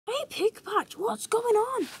Pigpatch, what's going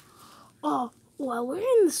on? Oh, well, we're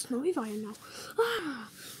in the snowy biome now.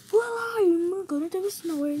 Well, I'm gonna do a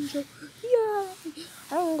snow angel. Yay!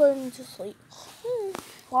 I'm going to sleep.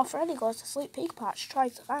 While Freddy goes to sleep, Pigpatch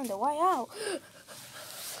tries to find a way out.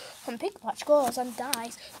 And Pigpatch goes and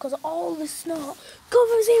dies because all the snow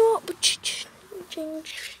covers him up. And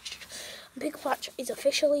Pigpatch is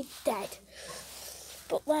officially dead.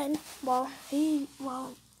 But then, when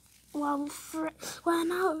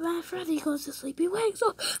Freddy goes to sleep, he wakes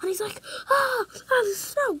up and he's like, there's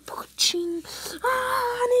snow.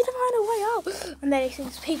 I need to find a way out. And then he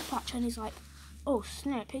sees Pigpatch and he's like, oh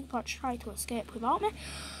snap, Pigpatch tried to escape without me.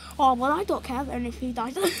 Oh, well, I don't care then if he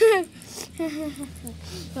dies.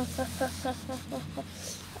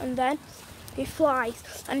 And then he flies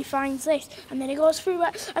and he finds this and then he goes through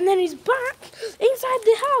it and then he's back inside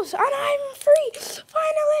the house and I'm free.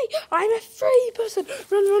 Finally, I'm a free person.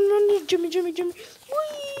 Run, Jimmy.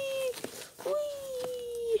 Whee!